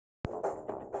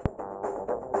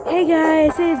Hey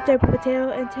guys, it's Derpy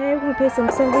Potato, and today we're gonna play some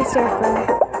Subway Surfer.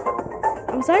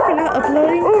 I'm sorry for not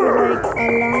uploading for like a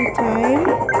long time.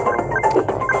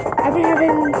 I've been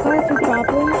having quite a few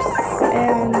problems,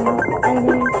 and I don't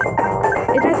know.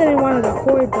 It's not that I didn't want to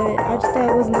record, but I just thought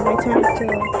it wasn't the right time to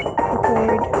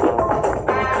record.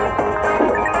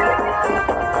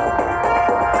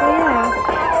 So yeah,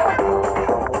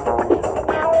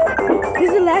 this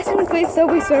is the last time we played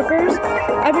Subway Surfers.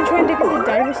 I've been trying to get the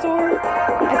dinosaur.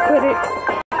 I couldn't.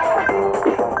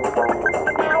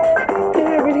 And I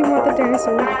really want the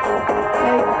dinosaur. Like,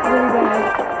 really bad.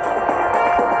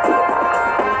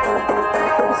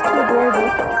 It's too adorable.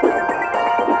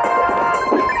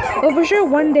 Well, for sure,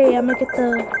 one day I'm gonna get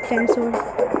the dinosaur.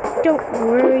 Don't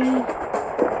worry.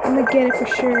 I'm gonna get it for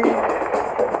sure.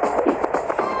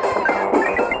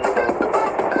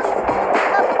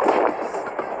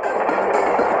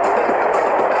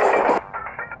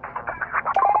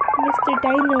 Mr.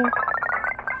 Dino,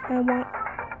 I want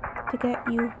to get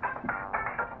you.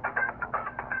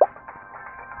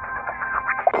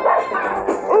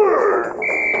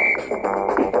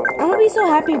 I'm gonna be so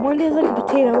happy one day like a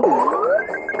potato.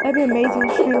 That'd be amazing.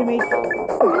 Just trying to make.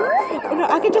 Oh, no,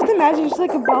 I could just imagine just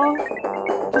like a ball,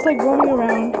 just like roaming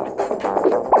around.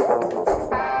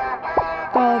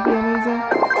 That'd be amazing.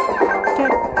 Okay.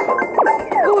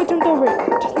 Oh, I jumped over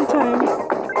it just in time.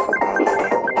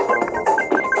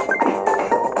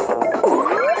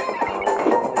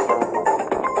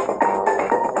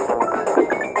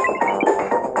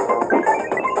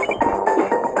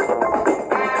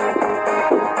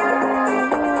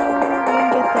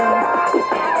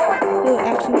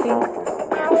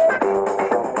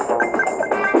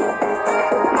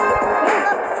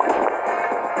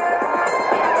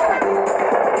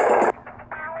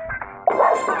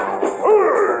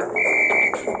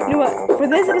 You know what? For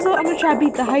this episode, I'm gonna try to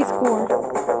beat the high score.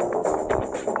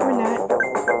 Or not.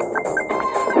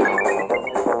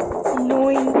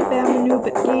 Knowing that I'm a noob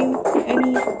at game,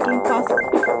 any game possible.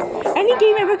 Any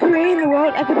game ever created in the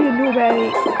world, I could be a noob at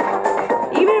it.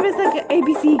 Even if it's like an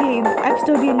ABC game, I could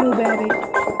still be a noob at it.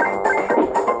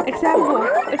 Example,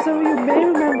 if some of you may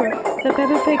remember the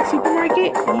Peppa Pig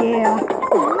supermarket, yeah.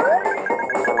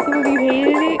 Some of you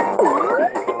hated it.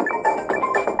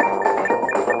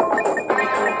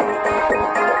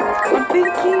 I'm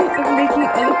thinking of making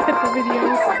other Peppa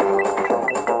videos.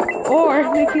 Or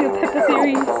making a Peppa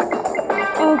series.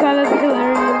 Oh god, that'd be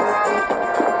hilarious.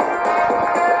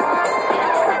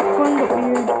 Fun but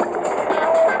weird.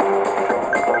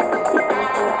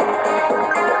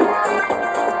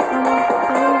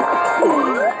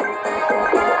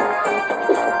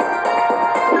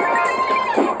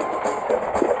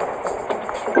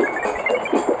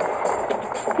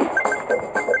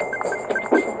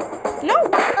 No!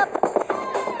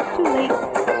 Too late.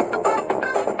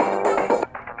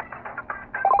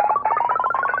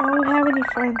 I don't have any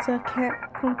friends, so I can't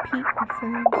compete with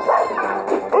friends.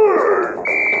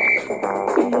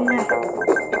 Nah.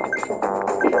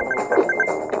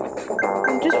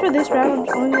 And just for this round,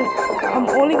 I'm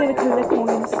only gonna collect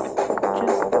coins. Just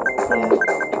yeah.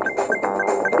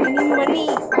 I need money.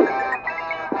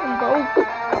 I'm broke.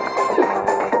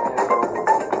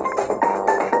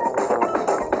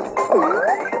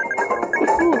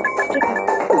 Ooh, chicken.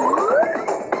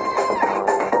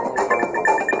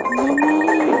 Money.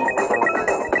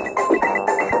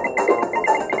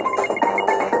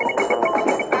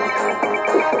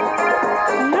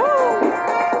 No.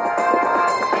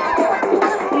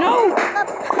 No.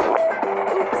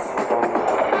 Oops.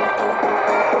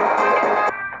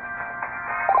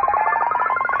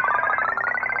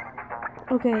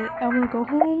 Okay, I'm gonna go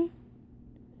home.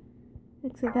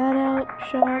 Exit that out.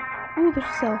 Shop. Ooh, there's a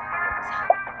cell.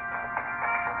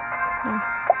 No.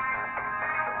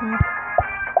 No.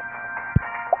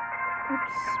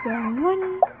 Oops. Round one.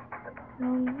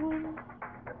 Round one.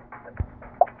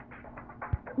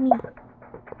 Me.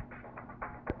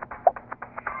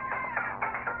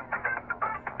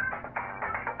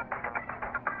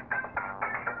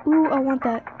 Ooh, I want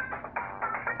that.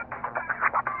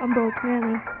 I'm broke. Never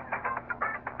mind.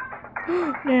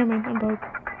 Never mind. I'm broke.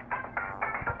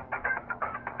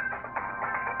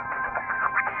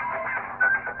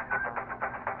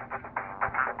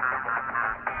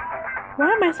 Why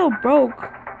am I so broke?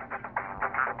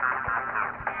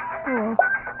 Oh well.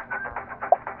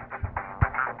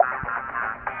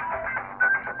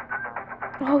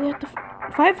 Oh, we have to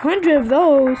 500 of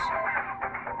those.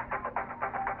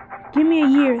 Give me a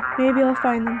year. Maybe I'll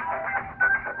find them.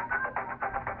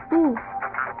 Ooh.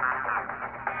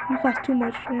 You cost too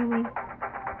much. Never mind.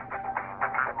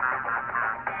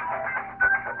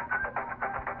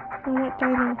 I want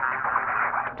Dino.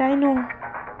 Dino.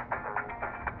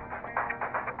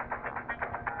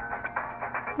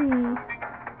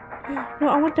 No,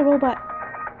 I want the robot.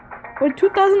 We're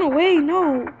 2,000 away.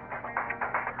 No.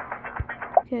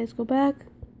 Okay, let's go back.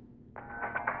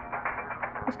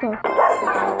 Let's go.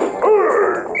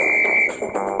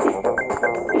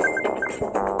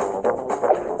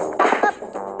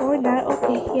 Or not.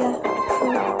 Okay, yeah.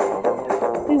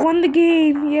 We won the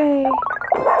game. Yay.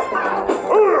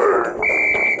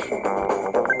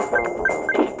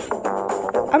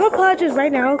 I'm apologizing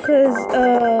right now because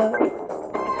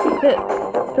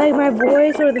like my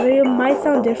voice or the video might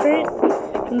sound different,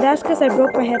 and that's because I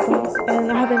broke my headphones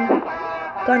and I haven't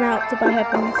gone out to buy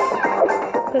headphones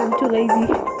because I'm too lazy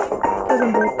because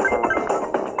I'm broke.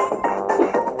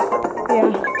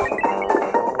 Yeah.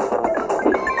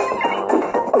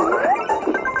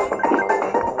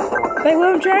 Like what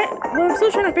I'm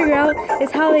still trying to figure out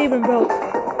is how they even broke.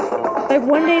 Like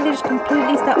one day they just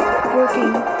completely stopped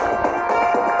working.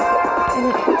 And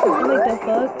I'm like, the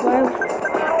fuck? Why?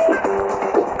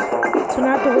 So now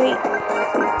I have to wait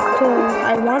till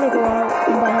I want to go out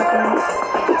and buy headphones.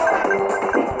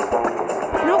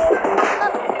 Nope.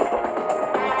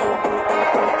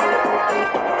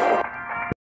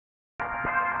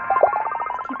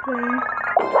 Let's keep playing.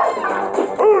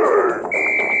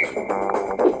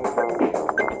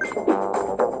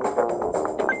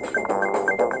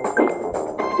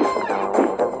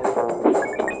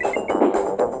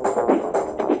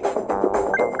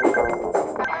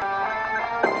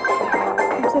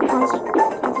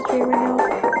 Concentrate right now.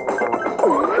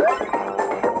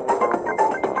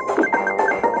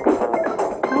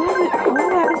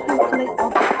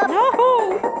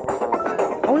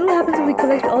 I wonder what happens when we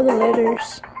collect all the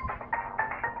letters.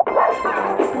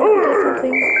 Maybe we get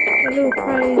something. A little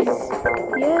prize.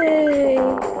 Yay!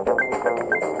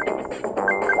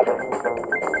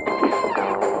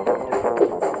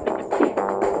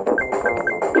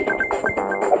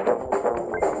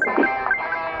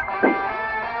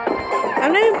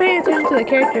 I'm not even paying attention to the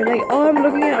character. Like, all I'm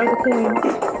looking at are the coins.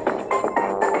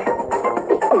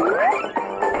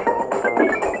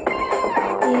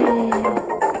 Yeah.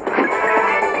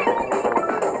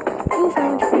 Ooh,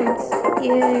 500 coins.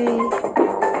 Yay.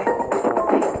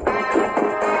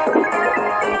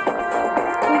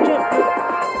 Can we jump?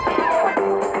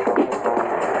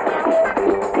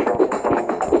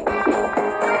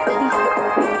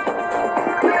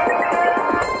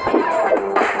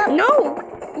 No!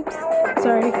 Oops.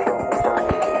 Sorry.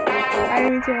 I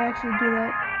didn't mean to actually do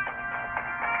that.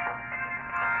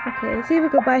 Okay, let's see if we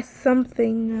could buy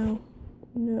something now.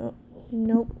 No.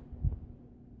 Nope.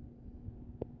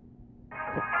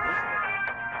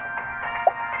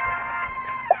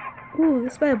 Ooh,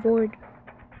 let's buy a board.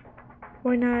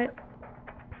 Or not.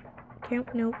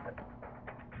 Can't. Nope.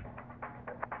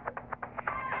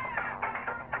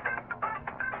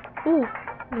 Ooh.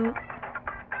 Nope.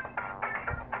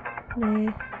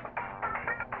 Nah.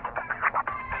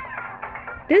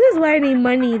 This is why I need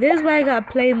money. This is why I gotta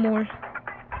play more.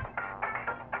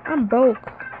 I'm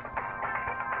broke.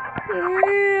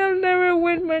 I'll never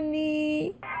win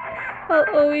money. I'll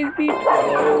always be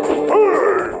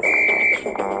broke.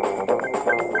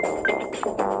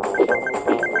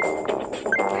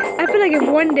 I feel like if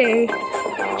one day,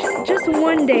 just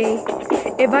one day,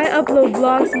 if I upload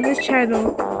vlogs on this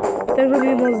channel, they're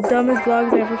gonna be the most dumbest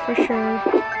vlogs ever for sure.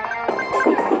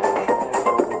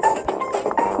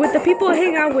 With the people I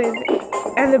hang out with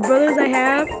and the brothers I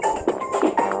have,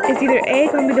 it's either A,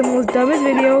 gonna be the most dumbest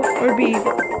video, or B,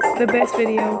 the best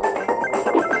video.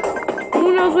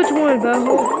 Who knows which one, but I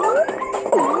hope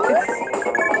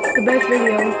it's the best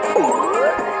video.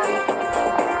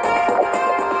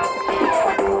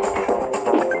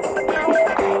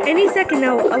 Any second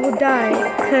now, I will die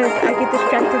because I get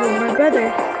distracted with my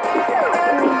brother.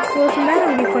 Well, so that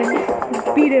would be fun.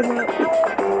 Beat him up.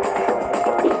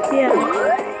 Yeah.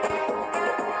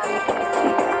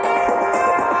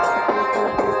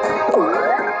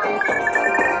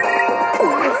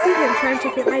 Trying to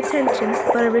get my attention,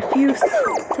 but I refuse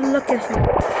to look at him.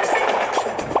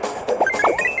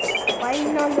 Why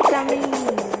you not look at me?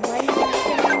 Why you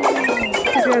not look at me?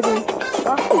 Because you're ugly.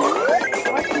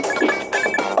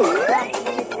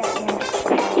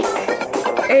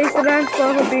 Hey, the thanks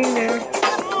for being there.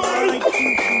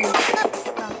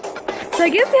 So I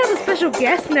guess we have a special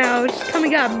guest now, just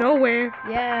coming out of nowhere.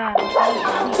 Yeah.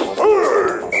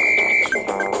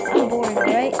 I'm bored,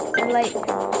 right? Like.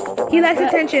 He likes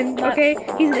attention, okay?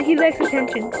 He likes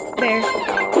attention. There. I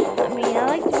mean, I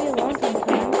like to be alone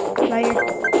sometimes. Liar.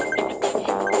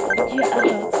 Yeah.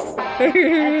 At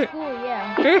school,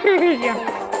 yeah. Yeah.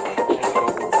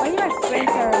 When my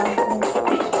friends are around,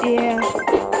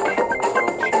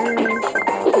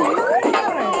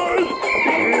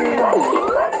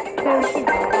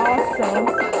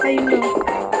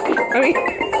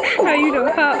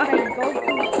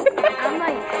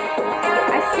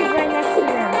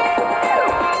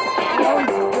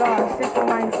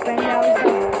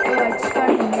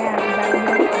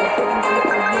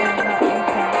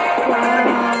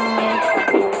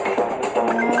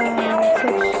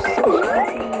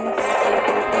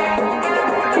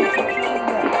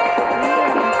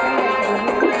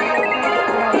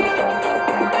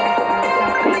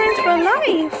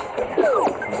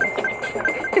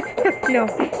 No.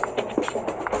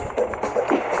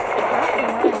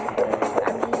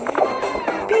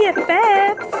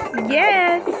 BFFs.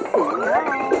 Yes.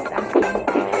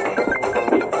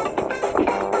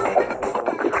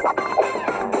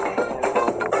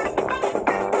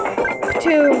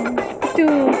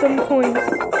 Two, some coins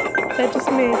that just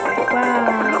missed.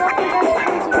 Wow.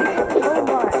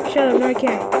 Shut up, no I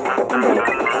can't. I'm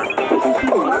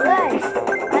broke. Guys,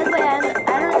 by the way, I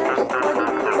don't know if she told you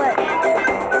this, but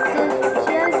since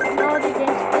she has no other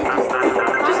games to play, just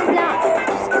comment down.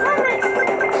 Just comment.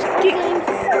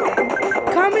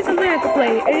 Comment something I could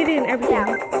play. Anything and everything. Yeah.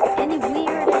 Any weird,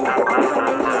 any awesome,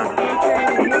 any adventure,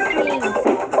 any mysteries.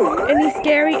 Any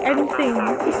scary, anything.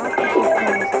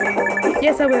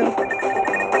 Yes, I will.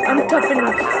 I'm tough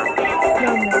enough. No,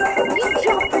 I'm not. You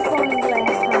dropped your phone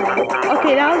last time.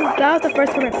 Okay, that was the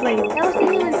first time I played. That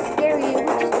wasn't even scary. It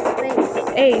was just space.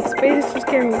 Hey, space is too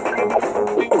scary. No.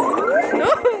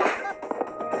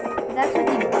 That's what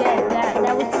you get.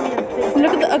 That was in your face.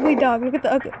 Look at the ugly dog. Look at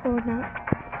the ugly. Oh no.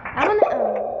 I wanna.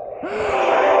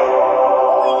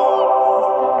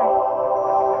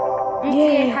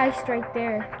 GTA heist right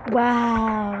there.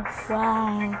 Wow.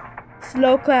 Wow.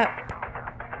 Slow clap.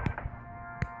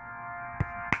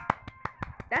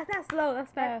 That's not slow.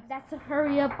 That's fast. That's a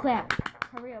hurry up clap.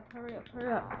 Hurry up, hurry up,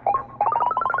 hurry up.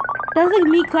 That's like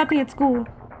me clapping at school.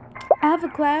 I have a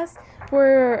class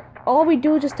where all we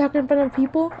do is just talk in front of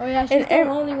people. Oh yeah, she's the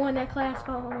only one in that class.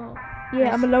 Oh.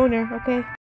 Yeah, I'm a loner, okay?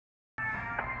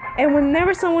 And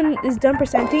whenever someone is done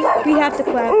presenting, we have to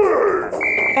clap.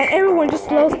 And everyone just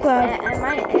slows clap.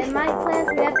 In my class,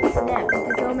 we have to snap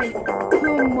because they'll make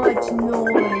too much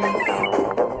noise.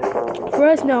 For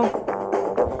us, no.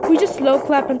 We just slow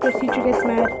clap until the teacher gets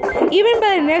mad. Even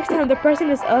by the next time the person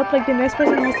is up, like the next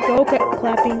person has to go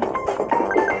clapping.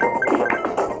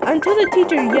 Until the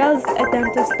teacher yells at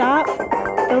them to stop,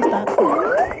 they'll stop.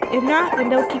 If not, then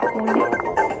they'll keep going.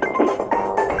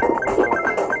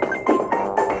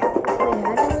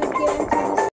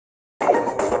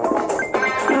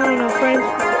 No,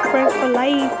 friends for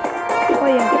life. Oh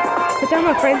yeah. If I'm a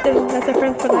friend, then that's a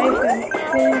friend for life.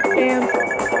 And bam.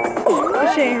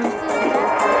 A sham.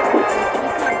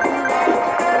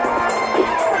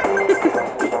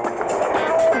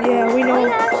 Yeah, we know.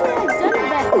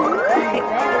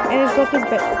 And he broke his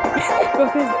belt.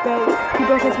 Broke his belt. He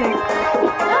broke his neck.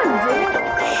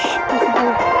 Shh.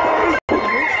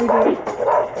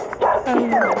 I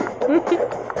mean, I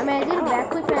did a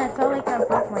backflip and I felt like I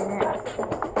broke my neck.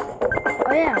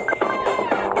 Oh yeah.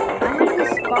 I have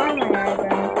this scar on my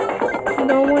eyebrow.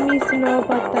 No one needs to know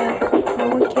about that. No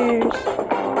one cares.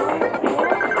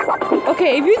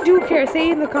 Okay, if you do care, say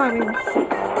in the comments.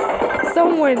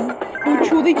 Someone who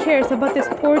truly cares about this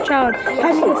poor child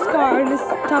having a scar on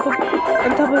top of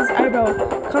his eyebrow.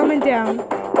 Comment down.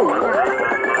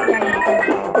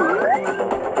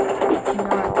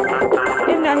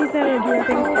 If not, he's not gonna do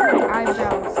nothing.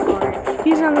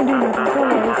 He's not gonna do nothing. Don't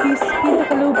worry. He's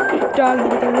like a little dog,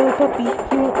 like a little puppy. He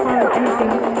won't harm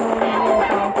anything.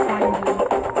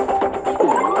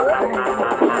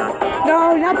 No,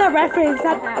 not that reference.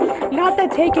 Not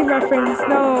that Taken reference.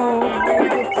 No.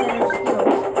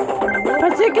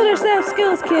 Particular set of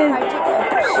skills, kid.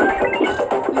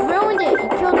 You ruined it. You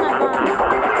killed my mom.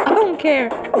 I don't care.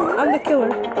 I'm the killer.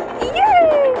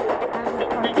 Yay!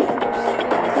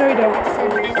 No, you don't.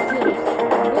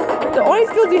 The only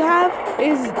skills you have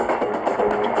is.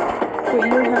 Wait,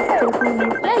 you don't have skills.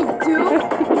 I do.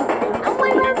 I'm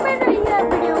way more better than you at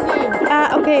video games.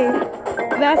 Okay.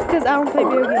 That's because I don't play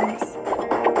video games.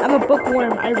 I'm a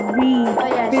bookworm. I read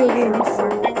video games.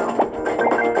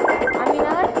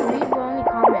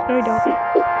 No, you don't.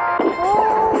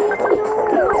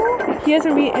 He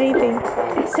doesn't read anything.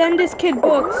 Send this kid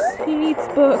books. He needs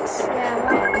books.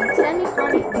 Yeah, send me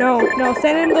funny. No.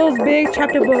 Send him those big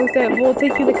chapter books that will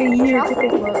take you like a year to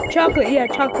finish. Chocolate, yeah,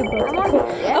 chocolate books.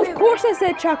 Of course I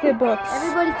said chocolate books.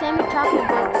 Everybody send me chocolate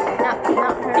books. Not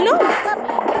her. No.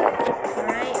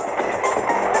 Alright.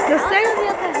 I'm gonna be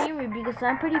up at Henry because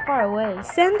I'm pretty far away.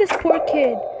 Send this poor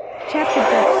kid chapter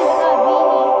books.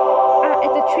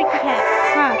 It's a tricky hat.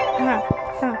 Ha.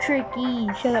 Tricky.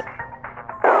 Shut up.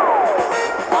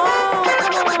 Oh,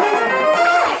 come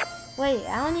on. Wait, I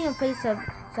don't even play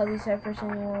Subway Surfers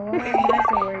anymore. What am I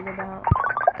so worried about?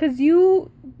 Because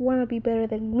you want to be better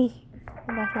than me.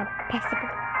 And that's not possible.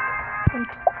 I'm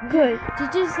good. She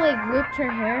just like whipped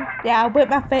her hair. Yeah, I whipped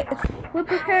my face. Whip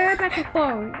her hair back and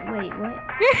forward. Wait, what?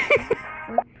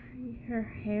 Whip her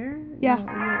hair? Yeah. No,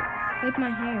 whip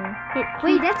my hair.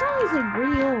 Wait, that song is like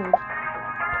really old.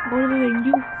 Older than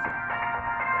you.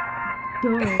 Duh.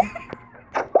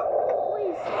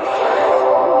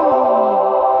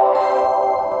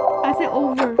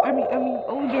 over. I mean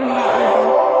older, not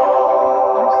over.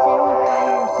 I'm 75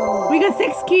 years old. We got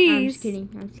 6 I'm keys. just kidding.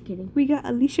 I'm just kidding. We got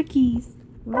Alicia keys.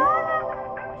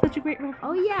 Such a great reference.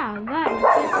 Oh yeah, guys.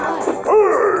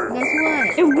 Guess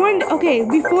what? If one, okay,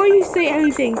 before you say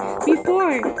anything,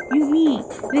 before you meet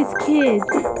this kid,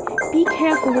 be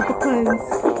careful with the puns.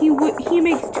 He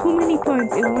makes too many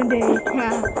puns in one day.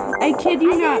 Yeah. I kid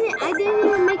you not. I didn't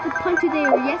even make a pun today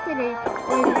or yesterday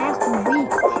or last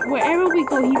week. Wherever we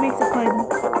go, he makes a pun.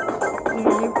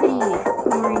 Yeah, they're pretty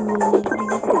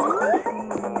corny.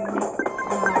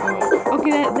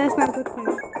 Okay, that's not a good pun.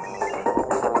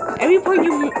 Every pun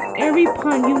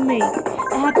you make,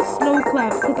 I have to slow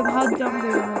clap because of how dumb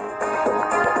they are.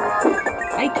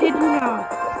 I kid you not.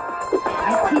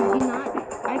 I kid you not.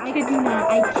 I kid you not.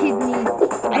 I kid me.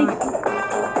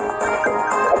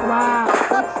 Wow.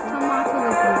 What's tomato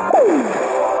with you?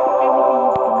 Everything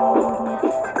is tomato.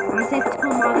 I said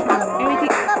tomato.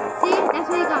 Everything. See, that's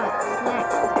what you got. Snack.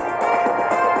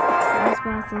 I was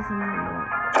about to say something like that.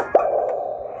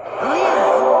 Oh yeah.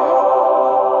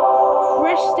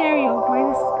 Fresh stereo.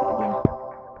 Minus. Yeah.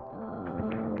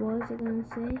 What was I gonna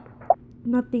say?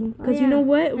 Nothing. Because yeah. you know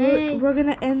what? Hey. We're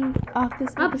gonna end off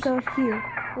this episode here.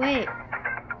 Wait.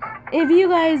 If you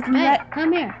guys Hey,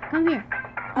 come here. Come here.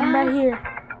 I'm right here.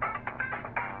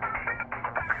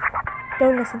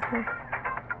 Don't listen to him.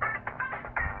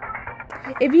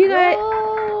 If you guys.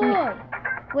 Whoa.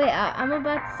 Wait, I'm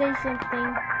about to say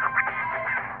something.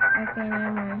 Okay,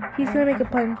 never mind. He's gonna make a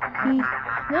pun.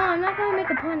 No, I'm not gonna make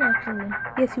a pun actually.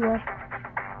 Yes, you are.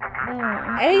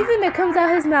 No. Anything that comes out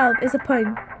his mouth is a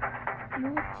pun.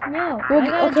 No.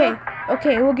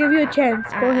 Okay, we'll give you a chance.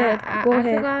 Go ahead. Go I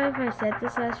ahead. forgot if I said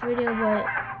this last video, but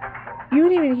You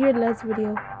didn't even hear the last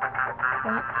video.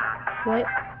 what? What?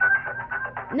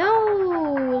 No,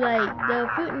 like the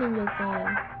fruit ninja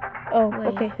thing. Oh, Wait.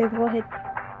 okay. Then go ahead.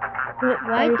 What?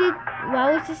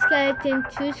 Why was the skeleton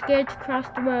too scared to cross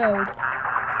the road?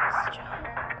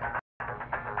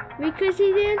 Because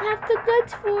he didn't have the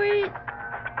guts for it.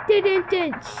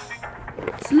 Didn't.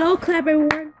 Slow clap,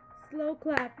 everyone. Slow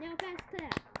clap. Now fast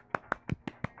clap.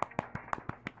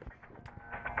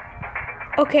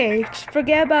 Okay,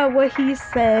 forget about what he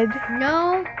said.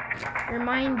 No,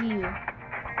 remind you.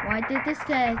 Why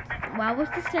was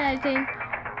the skeleton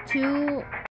too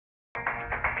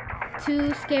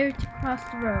scared to cross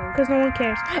the road? Because no one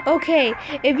cares. Okay,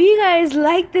 if you guys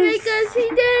like this... Because he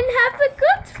didn't have the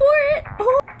guts for it.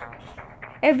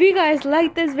 If you guys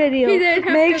like this video, He didn't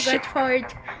have make the sure... guts for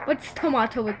it. What's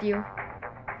tomato with you?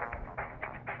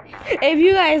 If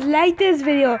you guys like this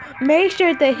video, make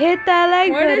sure to hit that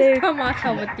like What is button.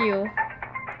 tomato with you?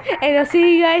 And I'll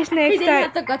see you guys He next didn't time.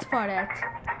 have the guts for it.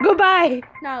 Goodbye.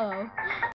 No.